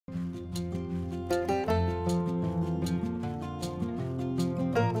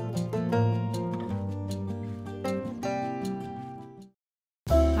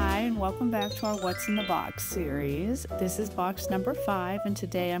welcome back to our What's in the Box series. This is box number 5, and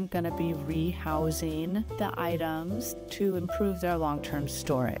today I'm going to be rehousing the items to improve their long-term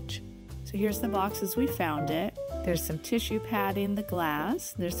storage. So here's the box as we found it. There's some tissue padding, the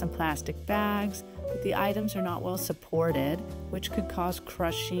glass, there's some plastic bags, but the items are not well supported, which could cause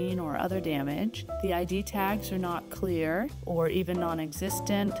crushing or other damage. The ID tags are not clear or even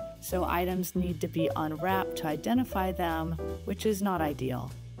non-existent, so items need to be unwrapped to identify them, which is not ideal.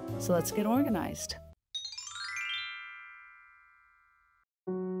 So let's get organized.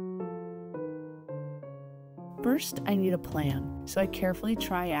 First, I need a plan, so I carefully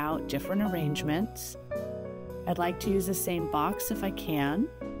try out different arrangements. I'd like to use the same box if I can,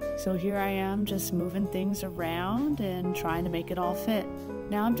 so here I am just moving things around and trying to make it all fit.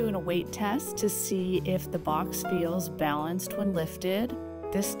 Now I'm doing a weight test to see if the box feels balanced when lifted.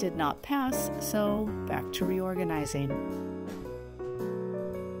 This did not pass, so back to reorganizing.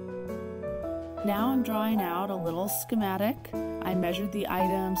 Now I'm drawing out a little schematic. I measured the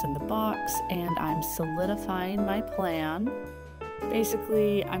items in the box and I'm solidifying my plan.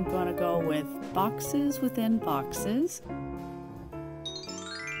 Basically, I'm going to go with boxes within boxes.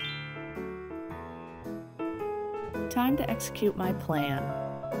 Time to execute my plan.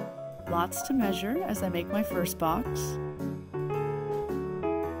 Lots to measure as I make my first box.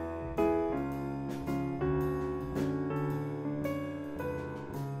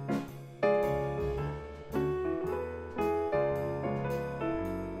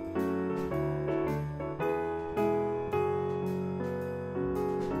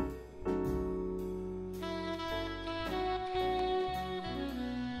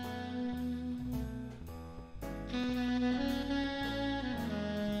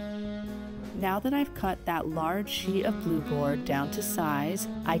 Now that I've cut that large sheet of blue board down to size,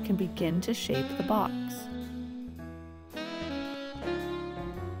 I can begin to shape the box.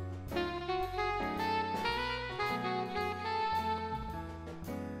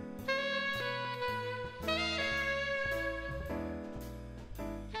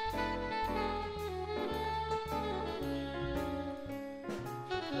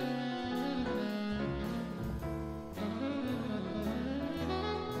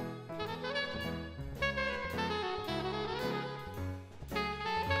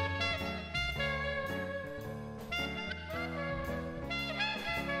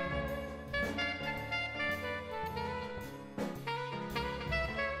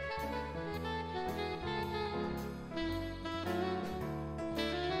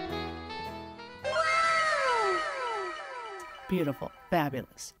 Beautiful,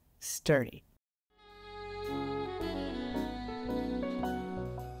 fabulous, sturdy.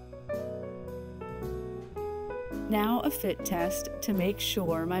 Now a fit test to make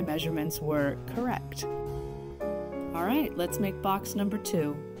sure my measurements were correct. All right, let's make box number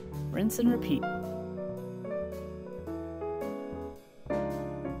 2. Rinse and repeat.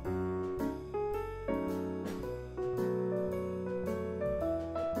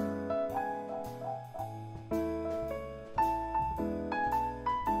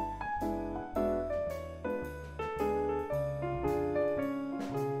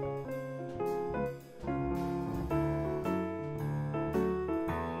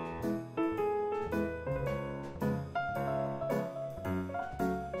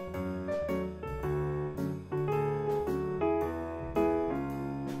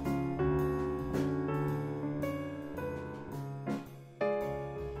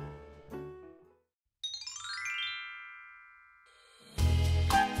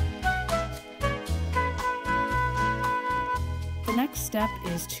 The next step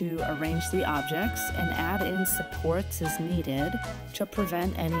is to arrange the objects and add in supports as needed to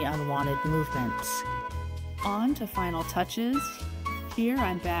prevent any unwanted movements. On to final touches. Here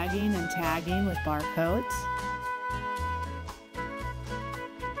I'm bagging and tagging with barcodes.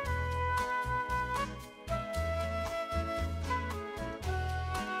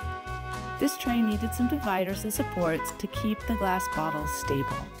 This tray needed some dividers and supports to keep the glass bottles stable.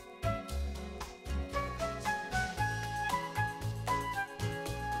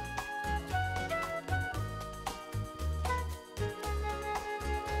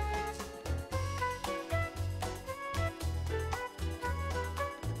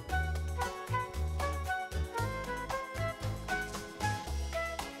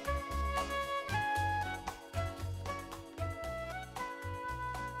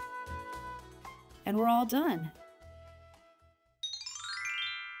 And we're all done.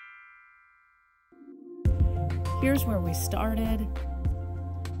 Here's where we started,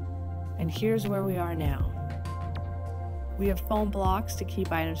 and here's where we are now. We have foam blocks to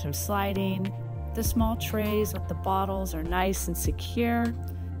keep items from sliding. The small trays with the bottles are nice and secure,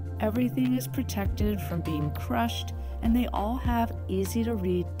 Everything is protected from being crushed, and they all have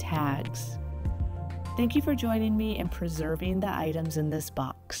easy-to-read tags. Thank you for joining me in preserving the items in this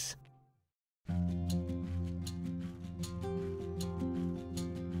box.